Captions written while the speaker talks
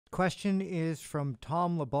question is from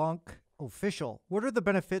Tom LeBlanc, official. What are the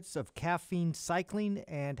benefits of caffeine cycling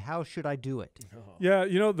and how should I do it? Yeah,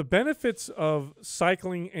 you know, the benefits of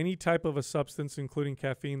cycling any type of a substance, including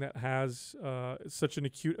caffeine, that has such an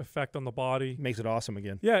acute effect on the body. Makes it awesome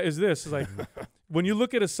again. Yeah, is this. It's like when you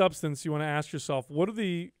look at a substance, you want to ask yourself, what are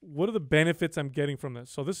the benefits I'm getting from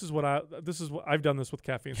this? So this is what I've done this with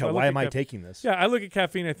caffeine. Yeah, So why am I taking this? Yeah, I look at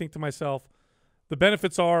caffeine, I think to myself, the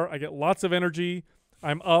benefits are I get lots of energy,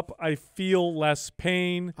 I'm up, I feel less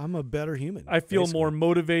pain. I'm a better human. I feel basically. more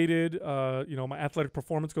motivated. You know, my athletic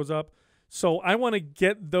performance goes up. So I want to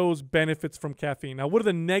get those benefits from caffeine. Now, what are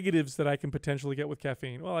the negatives that I can potentially get with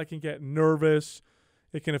caffeine? Well, I can get nervous.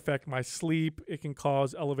 It can affect my sleep. It can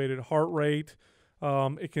cause elevated heart rate.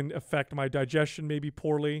 It can affect my digestion maybe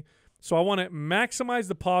poorly. So I want to maximize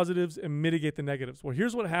the positives and mitigate the negatives. Well,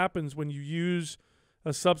 here's what happens when you use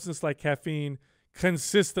a substance like caffeine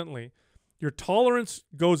consistently. Your tolerance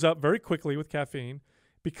goes up very quickly with caffeine.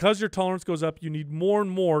 Because your tolerance goes up, you need more and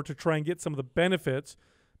more to try and get some of the benefits.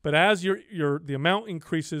 But as the amount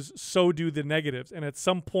increases, so do the negatives. And at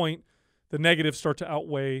some point, the negatives start to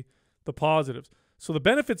outweigh the positives. So the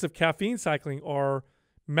benefits of caffeine cycling are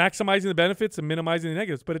maximizing the benefits and minimizing the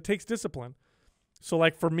negatives, but it takes discipline. So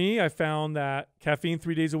like for me, I found that caffeine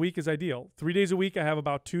 3 days a week is ideal. 3 days a week, I have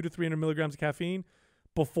about 200 to 300 milligrams of caffeine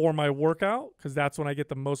before my workout because that's when I get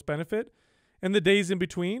the most benefit. And the days in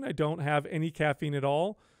between, I don't have any caffeine at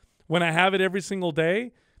all. When I have it every single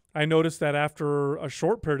day, I notice that after a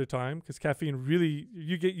short period of time, because caffeine really,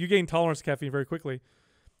 you gain tolerance to caffeine very quickly.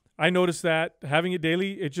 I notice that having it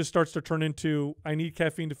daily, it just starts to turn into, I need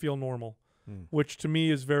caffeine to feel normal, which to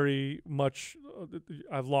me is very much,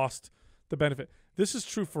 I've lost the benefit. This is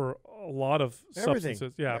true for a lot of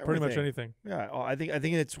substances. Yeah, pretty much anything. Yeah, I think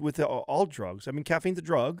it's with all drugs. I mean, caffeine's a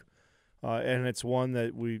drug. And it's one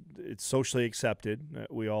that it's socially accepted.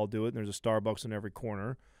 We all do it. And there's a Starbucks in every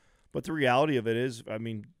corner. But the reality of it is, I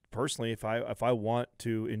mean, personally, if I want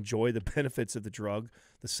to enjoy the benefits of the drug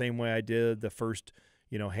the same way I did the first,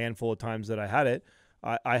 handful of times that I had it,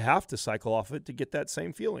 I have to cycle off it to get that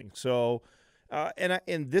same feeling. So,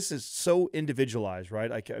 and this is so individualized,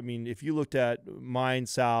 right? I mean, if you looked at mine,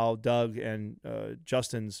 Sal, Doug, and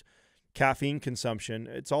Justin's caffeine consumption,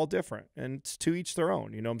 it's all different, and it's to each their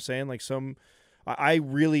own. You know what I'm saying? Like I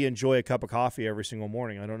really enjoy a cup of coffee every single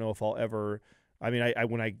morning. I don't know if I'll ever, I mean, I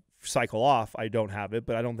when I cycle off, I don't have it,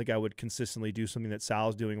 but I don't think I would consistently do something that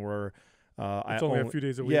Sal's doing where it's only a few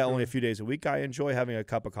days a week. Yeah, only a few days a week. I enjoy having a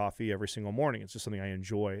cup of coffee every single morning. It's just something I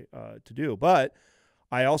enjoy to do. But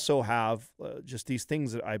I also have just these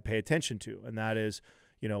things that I pay attention to, and that is,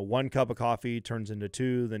 one cup of coffee turns into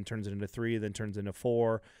 2, then turns into 3, then turns into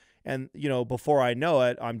 4. And, before I know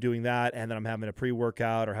it, I'm doing that, and then I'm having a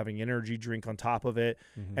pre-workout or having an energy drink on top of it.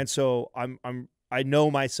 Mm-hmm. And so I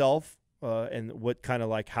know myself and what kind of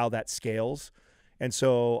like how that scales. And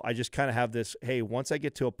so I just kind of have this, hey, once I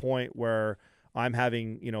get to a point where I'm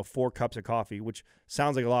having, 4 cups of coffee, which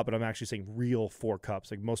sounds like a lot, but I'm actually saying real 4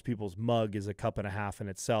 cups. Like most people's mug is a cup and a half in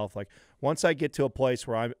itself. Like once I get to a place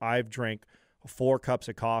where I've drank 4 cups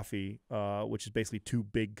of coffee, which is basically 2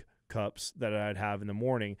 big cups that I'd have in the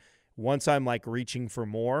morning. Once I'm like reaching for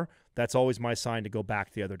more, that's always my sign to go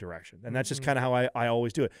back the other direction. And that's just kind of how I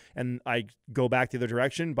always do it. And I go back the other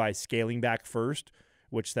direction by scaling back first,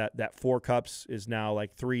 which that 4 cups is now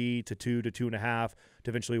like 3 to 2 to 2.5 to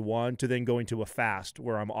eventually 1 to then going to a fast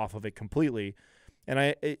where I'm off of it completely.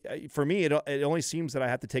 And for me, it only seems that I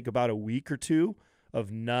have to take about a week or 2 of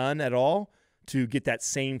none at all to get that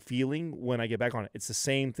same feeling when I get back on it. It's the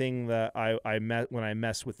same thing that I met when I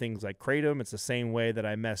mess with things like kratom. It's the same way that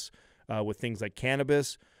I mess with things like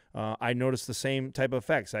cannabis. I notice the same type of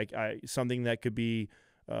effects. Something that could be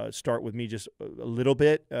start with me just a little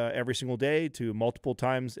bit every single day to multiple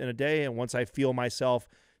times in a day. And once I feel myself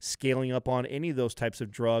scaling up on any of those types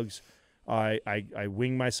of drugs, I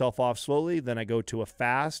wing myself off slowly. Then I go to a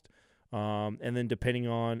fast. And then depending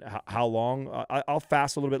on how long, I'll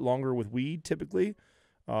fast a little bit longer with weed typically.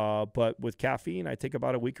 But with caffeine, I take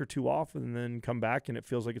about a week or 2 off and then come back, and it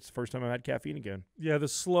feels like it's the first time I've had caffeine again. Yeah, the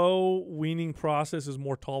slow weaning process is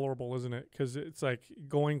more tolerable, isn't it? Because it's like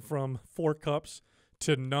going from 4 cups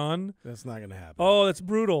to none. That's not going to happen. Oh, that's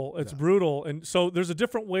brutal. It's brutal. And so there's a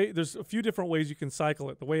few different ways you can cycle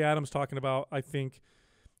it. The way Adam's talking about, I think,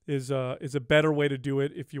 is a better way to do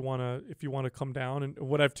it if you want to come down. And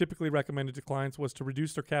what I've typically recommended to clients was to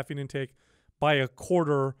reduce their caffeine intake by a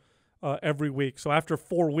quarter every week. So after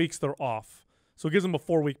 4 weeks, they're off. So it gives them a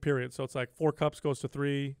 4-week period. So it's like 4 cups goes to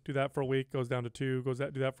 3, do that for a week, goes down to 2,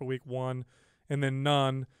 do that for week 1, and then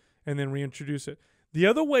none, and then reintroduce it. The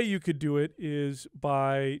other way you could do it is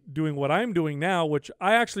by doing what I'm doing now, which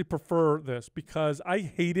I actually prefer this because I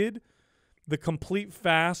hated the complete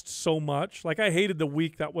fast so much. Like I hated the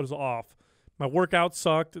week that was off. My workout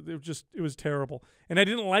sucked. It was terrible. And I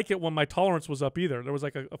didn't like it when my tolerance was up either. There was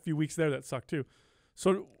like a few weeks there that sucked too.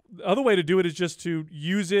 So the other way to do it is just to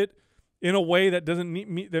use it in a way that doesn't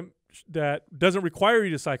that doesn't require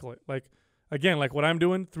you to cycle it. Like again, like what I'm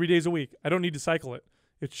doing 3 days a week. I don't need to cycle it.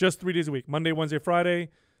 It's just 3 days a week. Monday, Wednesday, Friday.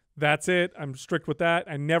 That's it. I'm strict with that.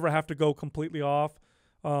 I never have to go completely off.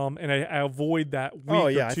 And I avoid that week. Oh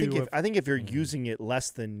yeah, or two I think if you're using it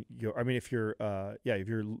less than if you're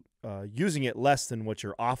using it less than what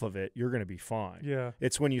you're off of it, you're going to be fine. Yeah.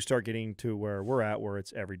 It's when you start getting to where we're at, where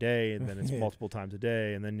it's every day, and then it's multiple times a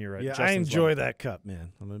day, and then you're at. Yeah, Justin's I enjoy level. that cup,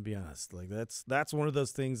 man. I'm gonna be honest. Like that's one of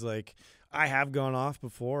those things. Like I have gone off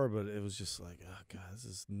before, but it was just like, oh god, this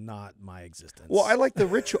is not my existence. Well, I like the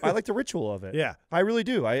ritual. I like the ritual of it. Yeah, I really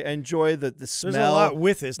do. I enjoy the smell. There's a lot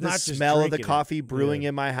with it. It's the not just smell of the drinking coffee it. brewing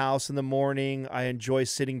in my house in the morning. I enjoy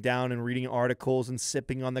sitting down and reading articles and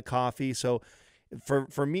sipping on the coffee. So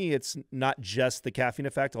for me, it's not just the caffeine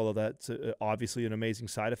effect, although that's obviously an amazing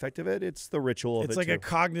side effect of it. It's the ritual of it. It's like too. a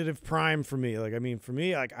cognitive prime for me. Like I mean, for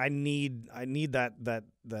me, like I need that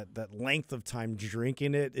length of time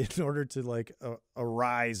drinking it in order to like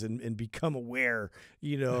arise and become aware,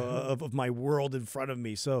 of my world in front of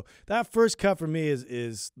me. So that first cup for me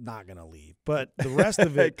is not gonna leave, but the rest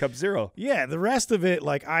of it, cup zero. yeah, the rest of it,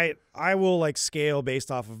 like I will like scale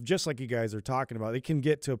based off of just like you guys are talking about. It can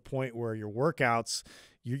get to a point where your workouts.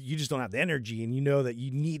 You just don't have the energy, and you know that you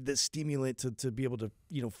need this stimulant to be able to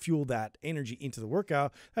fuel that energy into the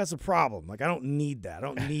workout. That's a problem. Like I don't need that. I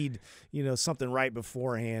don't need something right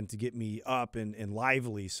beforehand to get me up and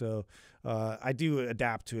lively. So I do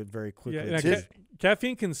adapt to it very quickly. Yeah,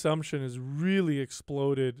 caffeine consumption has really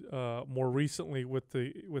exploded more recently with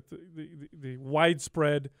the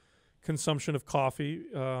widespread consumption of coffee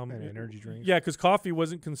And energy drinks. Yeah, because coffee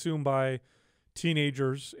wasn't consumed by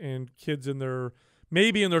teenagers and kids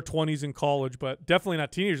maybe in their 20s in college, but definitely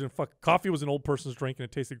not teenagers. And coffee was an old person's drink, and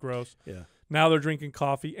it tasted gross. Yeah. Now they're drinking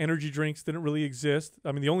coffee. Energy drinks didn't really exist.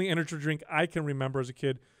 I mean, the only energy drink I can remember as a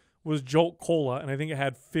kid was Jolt Cola, and I think it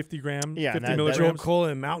had 50 grams, Yeah, 50 and milligrams. Jolt Cola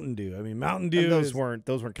and Mountain Dew. I mean, Mountain Dew. And those is weren't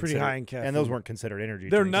pretty considered, high in caffeine. and those weren't considered energy.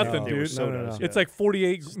 They're drinks. nothing, They were dude. sodas. No. It's like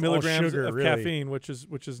 48 Just all milligrams sugar, of really. caffeine, which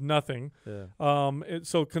is nothing. Yeah.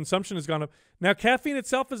 So consumption has gone up. Now, caffeine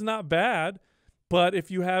itself is not bad, but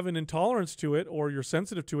if you have an intolerance to it or you're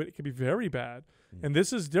sensitive to it, it can be very bad. And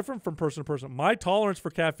this is different from person to person. My tolerance for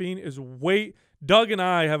caffeine is Doug and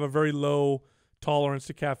I have a very low tolerance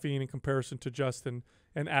to caffeine in comparison to Justin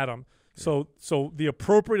and Adam. So the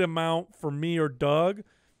appropriate amount for me or Doug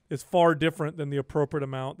is far different than the appropriate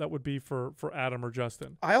amount that would be for Adam or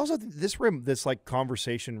Justin. I also think this like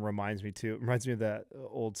conversation reminds me of that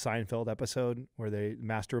old Seinfeld episode where they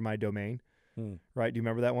master my domain. Right? Do you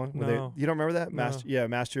remember that one? No. You don't remember that? No.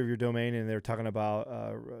 Master of your domain, and they're talking about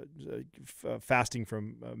fasting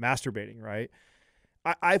from masturbating, right?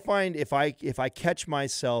 I find if I catch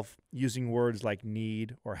myself using words like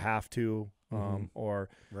need or have to, or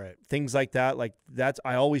Right. things like that,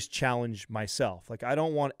 I always challenge myself. Like I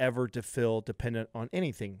don't want ever to feel dependent on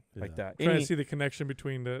anything like that. I'm trying to see the connection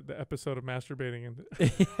between the episode of masturbating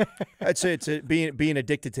and I'd say it's being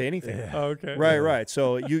addicted to anything. Yeah. Oh, okay. Right.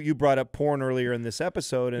 So you brought up porn earlier in this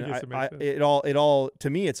episode, and I guess it makes sense. it all to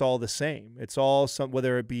me it's all the same. It's all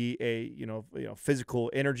whether it be a physical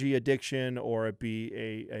energy addiction or it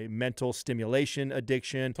be a mental stimulation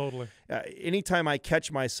addiction. Totally. Anytime I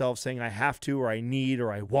catch myself saying I have to or I need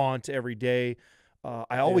or I want every day,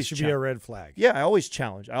 I always should be a red flag. Yeah, I always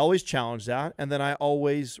challenge that, and then I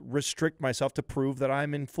always restrict myself to prove that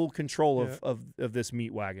I'm in full control of this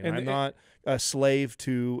meat wagon. And I'm not a slave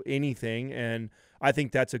to anything, and I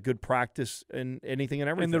think that's a good practice in anything and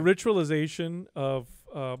everything. And the ritualization of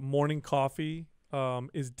morning coffee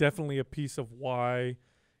is definitely a piece of why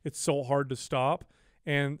it's so hard to stop.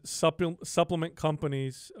 And supplement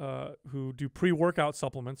companies who do pre-workout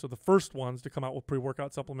supplements, or the first ones to come out with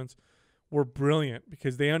pre-workout supplements, were brilliant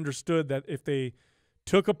because they understood that if they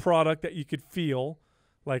took a product that you could feel,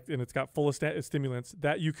 and it's got full of stimulants,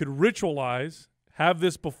 that you could ritualize, have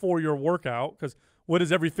this before your workout, because what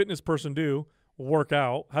does every fitness person do? Work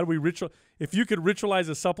out. How do we if you could ritualize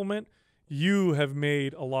a supplement, you have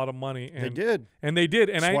made a lot of money. And they did. And they did.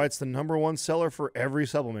 That's why it's the #1 seller for every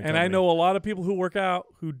supplement and company. I know a lot of people who work out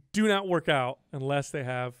who do not work out unless they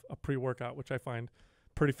have a pre-workout, which I find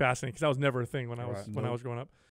pretty fascinating because that was never a thing when I was growing up.